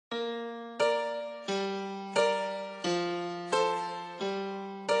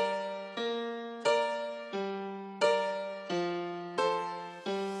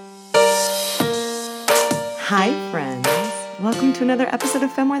Hi, friends. Welcome to another episode of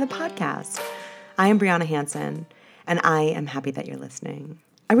Femoir the podcast. I am Brianna Hansen, and I am happy that you're listening.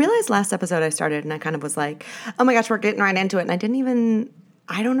 I realized last episode I started, and I kind of was like, oh my gosh, we're getting right into it. And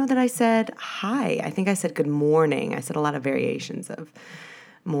I don't know that I said hi. I think I said good morning. I said a lot of variations of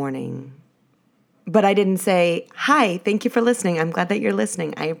morning. But I didn't say, hi, thank you for listening. I'm glad that you're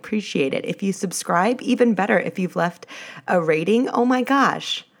listening. I appreciate it. If you subscribe, even better. If you've left a rating, oh my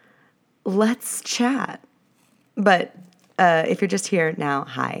gosh, let's chat. But if you're just here now,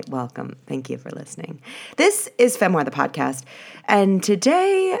 hi, welcome. Thank you for listening. This is Femoir the podcast, and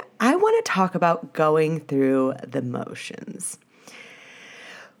today I want to talk about going through the motions.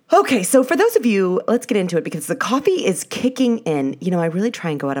 Okay, so for those of you, let's get into it because the coffee is kicking in. You know, I really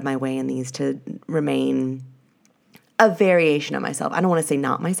try and go out of my way in these to remain a variation of myself. I don't want to say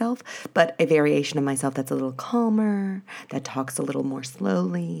not myself, but a variation of myself that's a little calmer, that talks a little more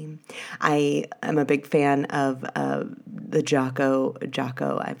slowly. I am a big fan of the Jocko.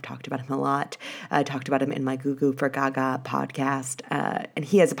 I've talked about him a lot. I talked about him in my Goo Goo for Gaga podcast. And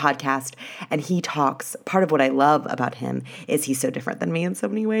he has a podcast, and he talks. Part of what I love about him is he's so different than me in so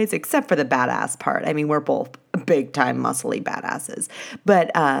many ways, except for the badass part. I mean, we're both big-time muscly badasses.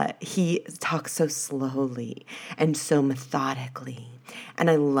 But he talks so slowly and so methodically, and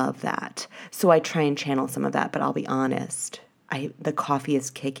I love that. So I try and channel some of that, but I'll be honest, the coffee is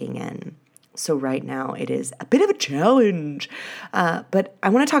kicking in. So right now it is a bit of a challenge. But I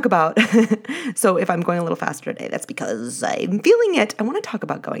want to talk about, so if I'm going a little faster today, that's because I'm feeling it. I want to talk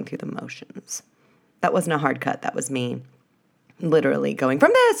about going through the motions. That wasn't a hard cut. That was me literally going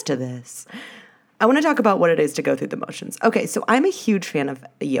from this to this. I want to talk about what it is to go through the motions. Okay, so I'm a huge fan of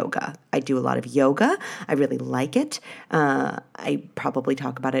yoga. I do a lot of yoga. I really like it. I probably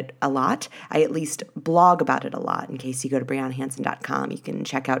talk about it a lot. I at least blog about it a lot. In case you go to briannahansen.com, you can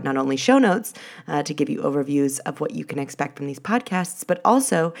check out not only show notes to give you overviews of what you can expect from these podcasts, but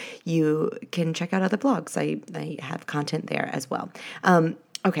also you can check out other blogs. I have content there as well.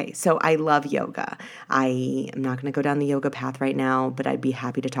 Okay, so I love yoga. I am not going to go down the yoga path right now, but I'd be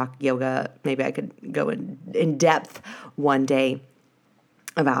happy to talk yoga. Maybe I could go in depth one day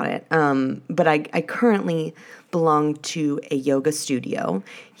about it. But I currently belong to a yoga studio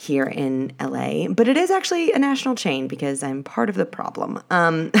here in LA, but it is actually a national chain because I'm part of the problem,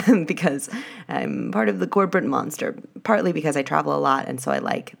 because I'm part of the corporate monster, partly because I travel a lot, and so I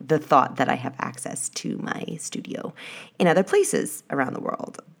like the thought that I have access to my studio in other places around the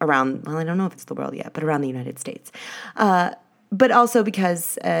world, well, I don't know if it's the world yet, but around the United States. But also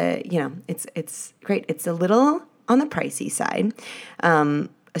because, it's great. It's a little on the pricey side,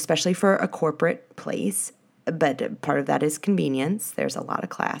 especially for a corporate place. But part of that is convenience. There's a lot of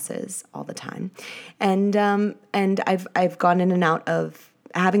classes all the time, and I've gone in and out of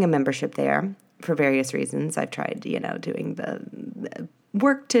having a membership there for various reasons. I've tried, doing the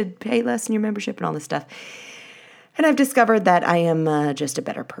work to pay less in your membership and all this stuff. And I've discovered that I am just a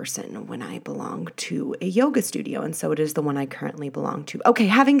better person when I belong to a yoga studio, and so it is the one I currently belong to. Okay,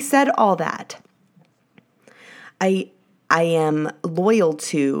 having said all that, I am loyal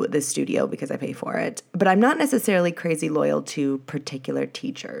to the studio because I pay for it, but I'm not necessarily crazy loyal to particular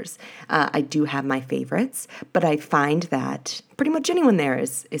teachers. I do have my favorites, but I find that pretty much anyone there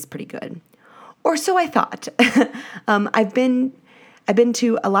is pretty good. Or so I thought. I've been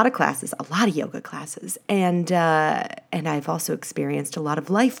to a lot of classes, a lot of yoga classes, and I've also experienced a lot of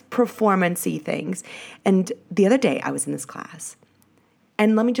life performance-y things. And the other day I was in this class.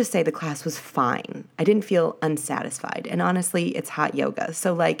 And let me just say the class was fine. I didn't feel unsatisfied. And honestly, it's hot yoga.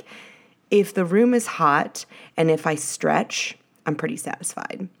 So if the room is hot and if I stretch, I'm pretty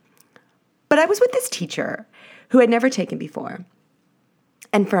satisfied. But I was with this teacher who I'd never taken before.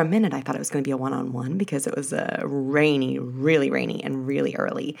 And for a minute, I thought it was going to be a one-on-one because it was really rainy and really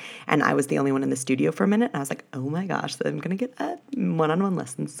early. And I was the only one in the studio for a minute. And I was like, oh my gosh, I'm going to get a one-on-one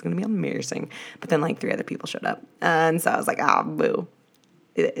lesson. It's going to be amazing. But then 3 other people showed up. And so I was like, boo.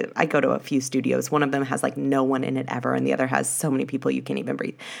 I go to a few studios. One of them has no one in it ever, and the other has so many people you can't even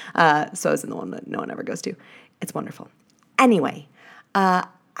breathe. So I was in the one that no one ever goes to. It's wonderful. Anyway, I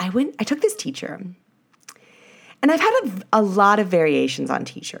took this teacher, and I've had a lot of variations on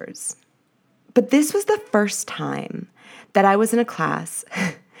teachers, but this was the first time that I was in a class,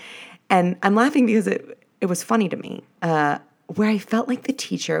 and I'm laughing because it was funny to me, where I felt like the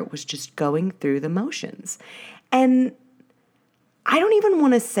teacher was just going through the motions. And I don't even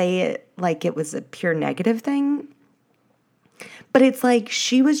want to say it like it was a pure negative thing, but it's like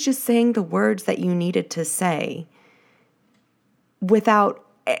she was just saying the words that you needed to say without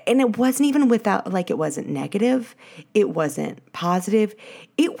and it wasn't even without, like, it wasn't negative, it wasn't positive,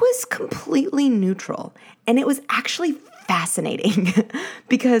 it was completely neutral. And it was actually fascinating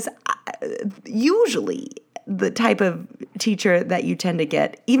because usually the type of teacher that you tend to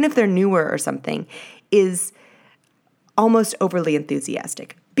get, even if they're newer or something, is almost overly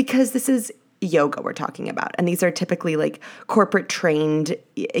enthusiastic, because this is yoga we're talking about. And these are typically like corporate trained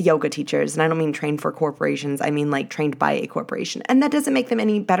yoga teachers. And I don't mean trained for corporations. I mean like trained by a corporation. And that doesn't make them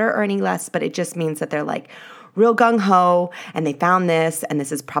any better or any less, but it just means that they're like real gung-ho and they found this, and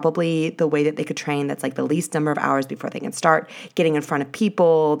this is probably the way that they could train. That's like the least number of hours before they can start getting in front of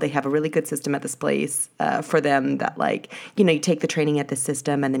people. They have a really good system at this place for them that, like, you know, you take the training at this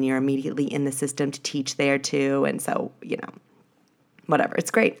system and then you're immediately in the system to teach there too. And so, you know, whatever.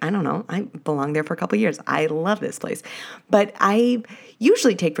 It's great. I don't know. I belonged there for a couple of years. I love this place. But I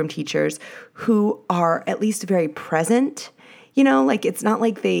usually take from teachers who are at least very present. You know, like, it's not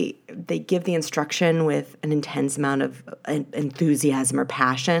like they give the instruction with an intense amount of enthusiasm or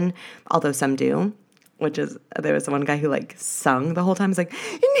passion, although some do, which is, there was one guy who like sung the whole time. He's like,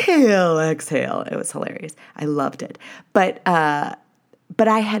 inhale, exhale. It was hilarious. I loved it. But I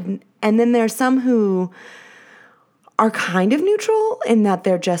had, and then there's some who are kind of neutral in that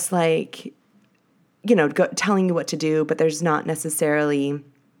they're just like, you know, telling you what to do, but there's not necessarily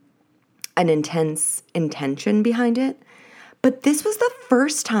an intense intention behind it. But this was the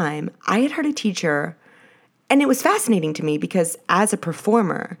first time I had heard a teacher, and it was fascinating to me because as a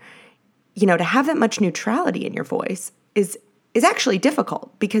performer, you know, to have that much neutrality in your voice is actually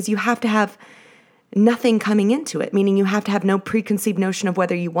difficult, because you have to have nothing coming into it, meaning you have to have no preconceived notion of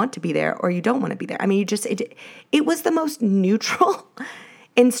whether you want to be there or you don't want to be there. I mean, it was the most neutral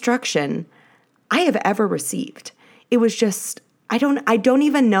instruction I have ever received. It was just, I don't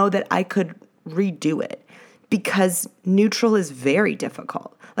even know that I could redo it, because neutral is very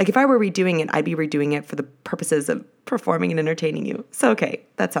difficult. Like, if I were redoing it, I'd be redoing it for the purposes of performing and entertaining you. So, okay,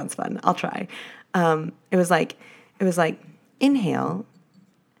 that sounds fun. I'll try. It was like, inhale,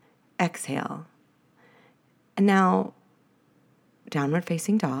 exhale. And now, downward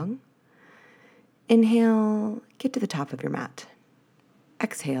facing dog. Inhale, get to the top of your mat.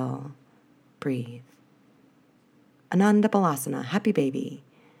 Exhale, breathe. Ananda Balasana, happy baby.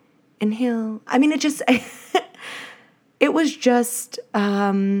 Inhale. I mean, it just, it was just,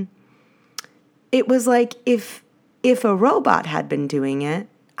 it was like if a robot had been doing it.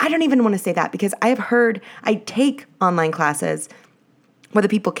 I don't even want to say that, because I take online classes where the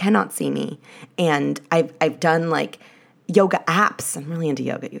people cannot see me. And I've done like yoga apps. I'm really into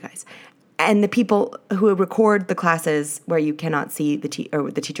yoga, you guys. And the people who record the classes where you cannot see the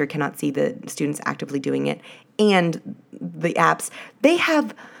teacher cannot see the students actively doing it, and the apps, they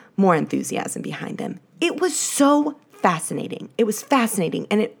have more enthusiasm behind them. It was so fascinating. It was fascinating,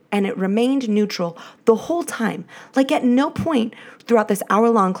 and it remained neutral the whole time. Like, at no point throughout this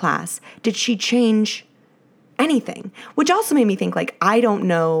hour-long class did she change anything, which also made me think, like, I don't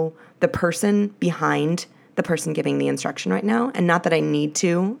know the person behind the person giving the instruction right now, and not that I need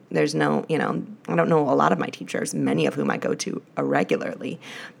to. There's no, you know, I don't know a lot of my teachers, many of whom I go to irregularly,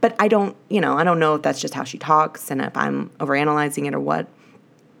 but I don't know if that's just how she talks and if I'm overanalyzing it or what.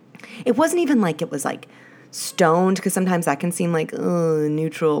 It wasn't even like it was like stoned, because sometimes that can seem like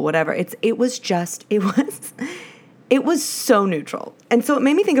neutral, whatever. It was so neutral. And so it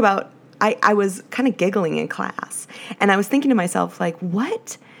made me think about, I was kind of giggling in class, and I was thinking to myself, like,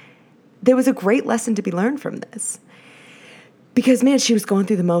 what? There was a great lesson to be learned from this. Because, man, she was going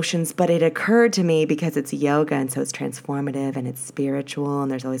through the motions, but it occurred to me, because it's yoga and so it's transformative and it's spiritual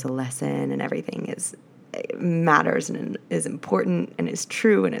and there's always a lesson and everything matters and is important and is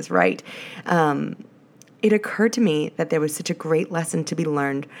true and is right. It occurred to me that there was such a great lesson to be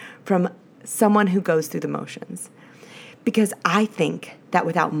learned from someone who goes through the motions. Because I think that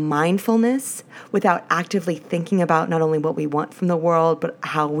without mindfulness, without actively thinking about not only what we want from the world, but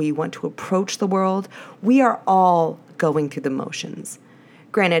how we want to approach the world, we are all going through the motions.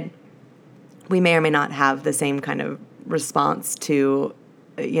 Granted, we may or may not have the same kind of response to,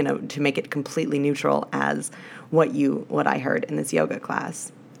 you know, to make it completely neutral as what I heard in this yoga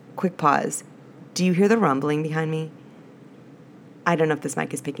class. Quick pause. Do you hear the rumbling behind me? I don't know if this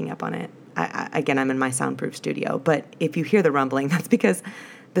mic is picking up on it. Again, I'm in my soundproof studio, but if you hear the rumbling, that's because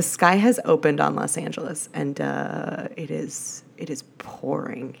the sky has opened on Los Angeles, and it is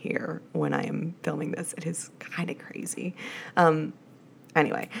pouring here when I am filming this. It is kind of crazy.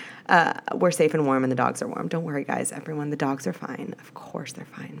 Anyway, we're safe and warm, and the dogs are warm. Don't worry, guys. Everyone, the dogs are fine. Of course they're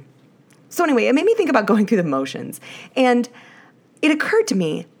fine. So anyway, it made me think about going through the motions, and it occurred to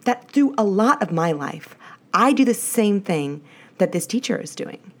me that through a lot of my life, I do the same thing that this teacher is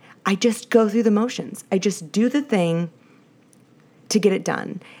doing. I just go through the motions. I just do the thing to get it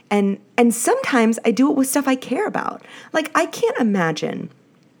done. And sometimes I do it with stuff I care about. Like, I can't imagine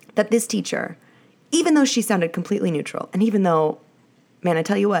that this teacher, even though she sounded completely neutral, and even though, man, I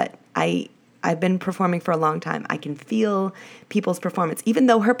tell you what, I've been performing for a long time. I can feel people's performance, even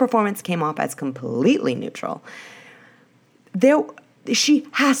though her performance came off as completely neutral. She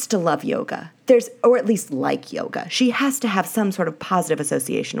has to love yoga. Or at least like yoga. She has to have some sort of positive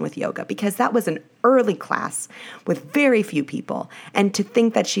association with yoga, because that was an early class with very few people. And to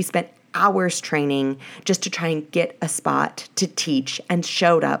think that she spent hours training just to try and get a spot to teach and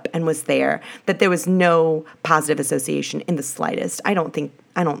showed up and was there, that there was no positive association in the slightest. I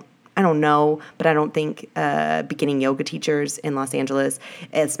don't know, but I don't think beginning yoga teachers in Los Angeles,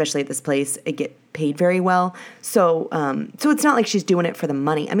 especially at this place, get paid very well. So it's not like she's doing it for the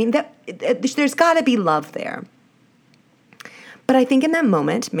money. I mean, there's got to be love there. But I think in that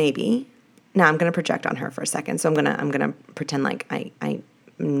moment, maybe. Now I'm going to project on her for a second, so I'm gonna pretend like I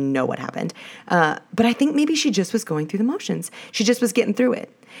know what happened. But I think maybe she just was going through the motions. She just was getting through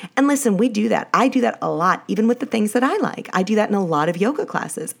it. And listen, we do that. I do that a lot, even with the things that I like. I do that in a lot of yoga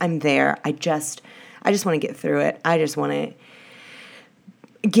classes. I'm there. I just want to get through it. I just want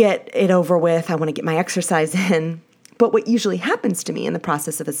to get it over with. I want to get my exercise in. But what usually happens to me in the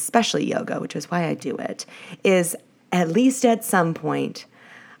process of especially yoga, which is why I do it, is at least at some point,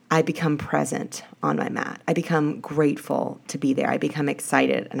 I become present on my mat. I become grateful to be there. I become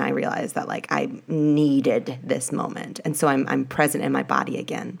excited, and I realize that like I needed this moment. And so I'm present in my body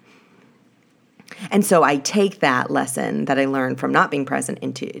again. And so I take that lesson that I learned from not being present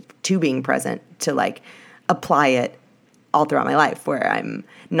to being present, to like apply it all throughout my life, where I'm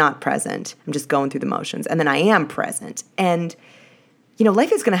not present. I'm just going through the motions. And then I am present. And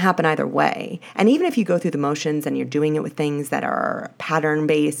life is going to happen either way. And even if you go through the motions and you're doing it with things that are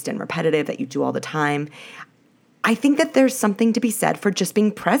pattern-based and repetitive that you do all the time, I think that there's something to be said for just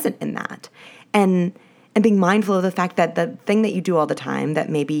being present in that and being mindful of the fact that the thing that you do all the time, that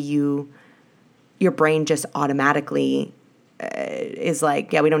maybe your brain just automatically is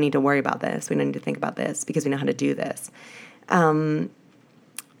like, yeah, we don't need to worry about this. We don't need to think about this because we know how to do this.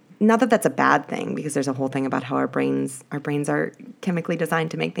 Not that that's a bad thing, because there's a whole thing about how our brains are chemically designed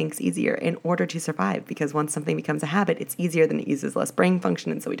to make things easier in order to survive, because once something becomes a habit, it's easier, then it uses less brain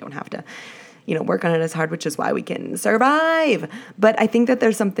function, and so we don't have to, work on it as hard, which is why we can survive. But I think that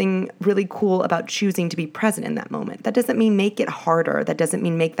there's something really cool about choosing to be present in that moment. That doesn't mean make it harder. That doesn't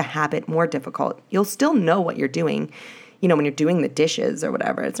mean make the habit more difficult. You'll still know what you're doing, when you're doing the dishes or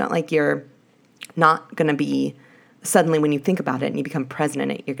whatever. It's not like you're not going to be... Suddenly, when you think about it and you become present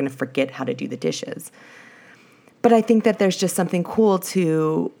in it, you're going to forget how to do the dishes. But I think that there's just something cool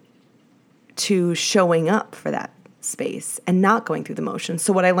to showing up for that space and not going through the motions.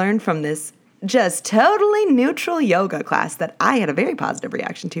 So what I learned from this just totally neutral yoga class that I had a very positive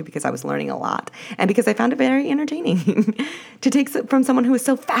reaction to, because I was learning a lot and because I found it very entertaining to take from someone who was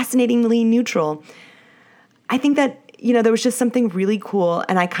so fascinatingly neutral. I think that there was just something really cool,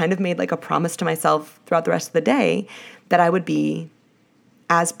 and I kind of made like a promise to myself throughout the rest of the day that I would be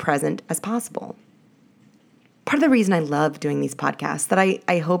as present as possible. Part of the reason I love doing these podcasts, that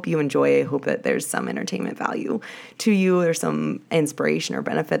I hope you enjoy, I hope that there's some entertainment value to you, or some inspiration or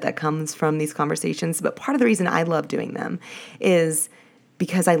benefit that comes from these conversations, but part of the reason I love doing them is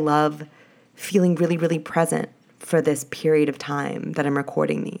because I love feeling really, really present for this period of time that I'm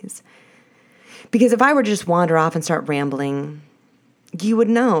recording these. Because if I were to just wander off and start rambling, you would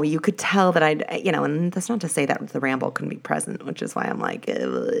know. You could tell that and that's not to say that the ramble couldn't be present, which is why I'm like,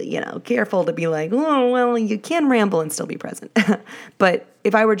 careful to be like, oh, well, you can ramble and still be present. But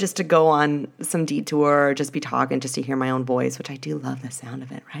if I were just to go on some detour or just be talking just to hear my own voice, which I do love the sound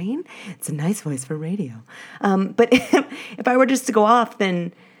of it, right? It's a nice voice for radio. But if I were just to go off,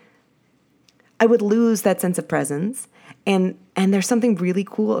 then I would lose that sense of presence. And there's something really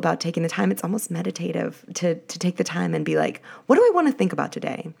cool about taking the time. It's almost meditative to take the time and be like, what do I want to think about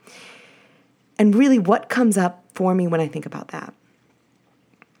today? And really, what comes up for me when I think about that?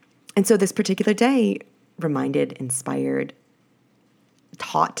 And so this particular day reminded, inspired,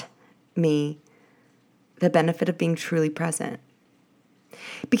 taught me the benefit of being truly present.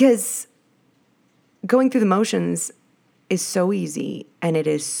 Because going through the motions is so easy and it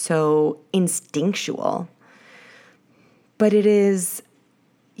is so instinctual. But it is,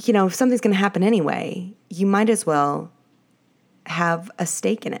 if something's going to happen anyway, you might as well have a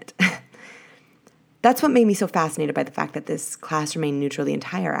stake in it. That's what made me so fascinated by the fact that this class remained neutral the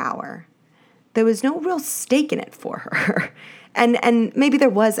entire hour. There was no real stake in it for her. And maybe there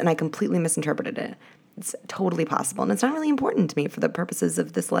was, and I completely misinterpreted it. It's totally possible. And it's not really important to me for the purposes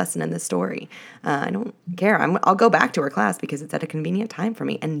of this lesson and this story. I don't care. I'll go back to her class because it's at a convenient time for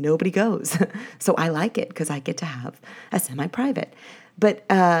me and nobody goes. So I like it because I get to have a semi-private. But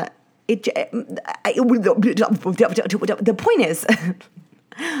the point is,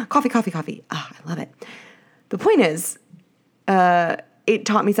 coffee. I love it. The point is, it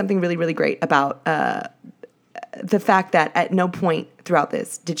taught me something really, really great about the fact that at no point throughout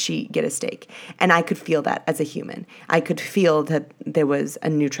this did she get a steak. And I could feel that as a human. I could feel that there was a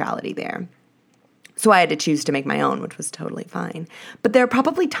neutrality there. So I had to choose to make my own, which was totally fine. But there are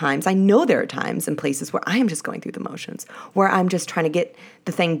probably times, I know there are times and places where I am just going through the motions, where I'm just trying to get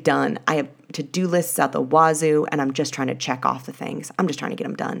the thing done. I have to-do lists out the wazoo, and I'm just trying to check off the things. I'm just trying to get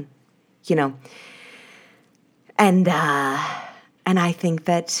them done, you know? And I think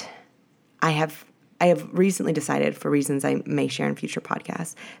that I have recently decided, for reasons I may share in future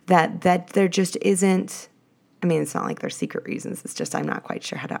podcasts, that there just isn't, I mean, it's not like they're secret reasons. It's just I'm not quite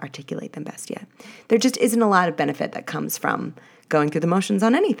sure how to articulate them best yet. There just isn't a lot of benefit that comes from going through the motions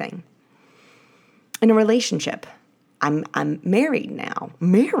on anything. In a relationship, I'm married now.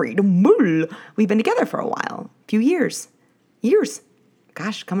 Married? We've been together for a while. A few years.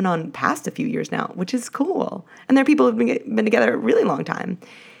 Gosh, coming on past a few years now, which is cool. And there are people who've been together a really long time.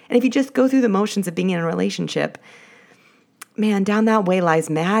 And if you just go through the motions of being in a relationship, man, down that way lies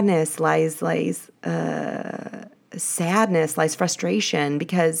madness, lies sadness, lies frustration,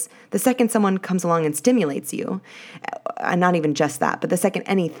 because the second someone comes along and stimulates you, and not even just that, but the second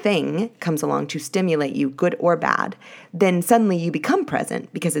anything comes along to stimulate you, good or bad, then suddenly you become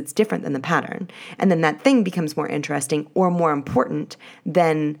present because it's different than the pattern. And then that thing becomes more interesting or more important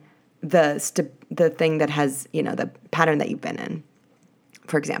than the thing that has, the pattern that you've been in.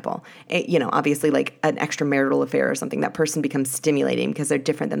 For example, obviously like an extramarital affair or something, that person becomes stimulating because they're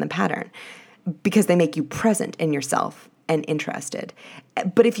different than the pattern, because they make you present in yourself and interested.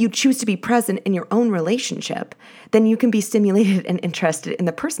 But if you choose to be present in your own relationship, then you can be stimulated and interested in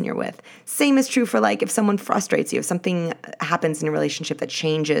the person you're with. Same is true for like if someone frustrates you, if something happens in a relationship that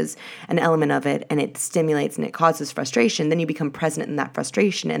changes an element of it and it stimulates and it causes frustration, then you become present in that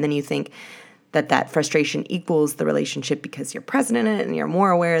frustration, and then you think that frustration equals the relationship because you're present in it and you're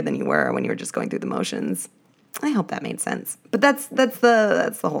more aware than you were when you were just going through the motions. I hope that made sense. But that's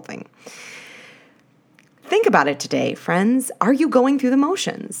the whole thing. Think about it today, friends. Are you going through the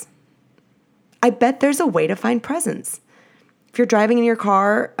motions? I bet there's a way to find presence. If you're driving in your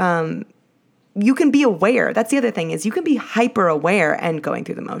car, you can be aware. That's the other thing, is you can be hyper aware and going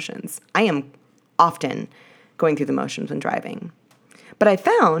through the motions. I am often going through the motions when driving. But I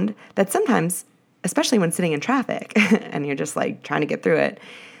found that sometimes, especially when sitting in traffic and you're just like trying to get through it,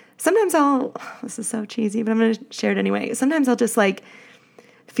 sometimes this is so cheesy, but I'm going to share it anyway. Sometimes I'll just like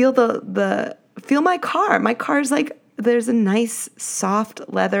feel feel my car. My car's like, there's a nice soft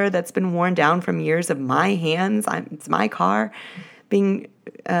leather that's been worn down from years of my hands. It's my car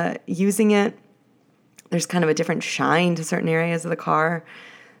using it. There's kind of a different shine to certain areas of the car.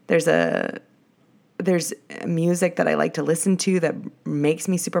 There's music that I like to listen to that makes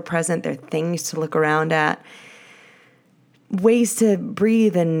me super present. There are things to look around at, ways to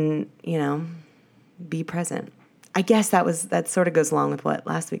breathe and, be present. I guess that sort of goes along with what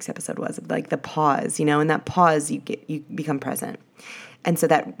last week's episode was, like the pause, in that pause you become present. And so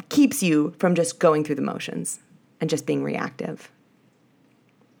that keeps you from just going through the motions and just being reactive.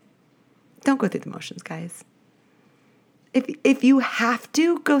 Don't go through the motions, guys. If you have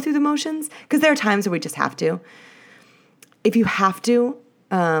to go through the motions, because there are times where we just have to. If you have to,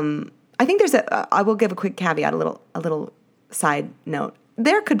 I think I will give a quick caveat, a little side note.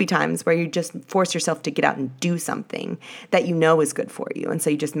 There could be times where you just force yourself to get out and do something that you know is good for you. And so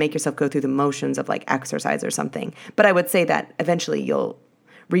you just make yourself go through the motions of like exercise or something. But I would say that eventually you'll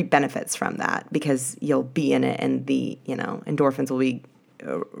reap benefits from that because you'll be in it and the, endorphins will be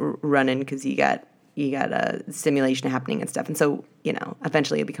running because you got a stimulation happening and stuff. And so,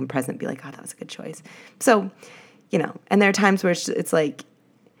 eventually you'll become present, be like, oh, that was a good choice. So, and there are times where it's like,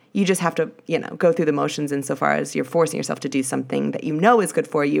 you just have to, go through the motions insofar as you're forcing yourself to do something that you know is good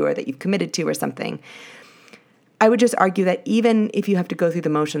for you or that you've committed to or something. I would just argue that even if you have to go through the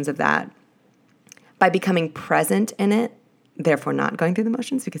motions of that, by becoming present in it, therefore not going through the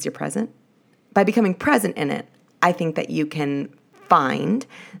motions because you're present, by becoming present in it, I think that you can find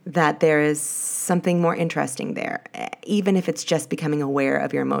that there is something more interesting there, even if it's just becoming aware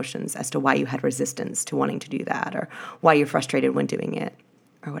of your emotions as to why you had resistance to wanting to do that or why you're frustrated when doing it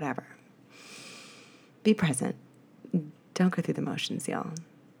or whatever. Be present. Don't go through the motions, y'all.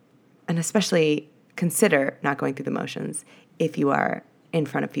 And especially consider not going through the motions if you are in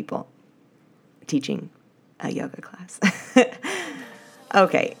front of people. teaching a yoga class.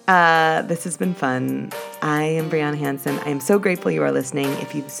 Okay, this has been fun. I am Brianna Hansen. I am so grateful you are listening.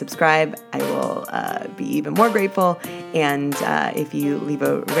 If you subscribe, I will be even more grateful. And if you leave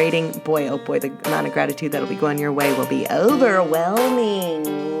a rating, boy, oh boy, the amount of gratitude that'll be going your way will be overwhelming.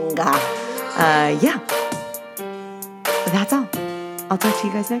 Yeah, that's all. I'll talk to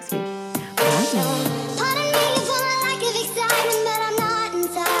you guys next week. Bye.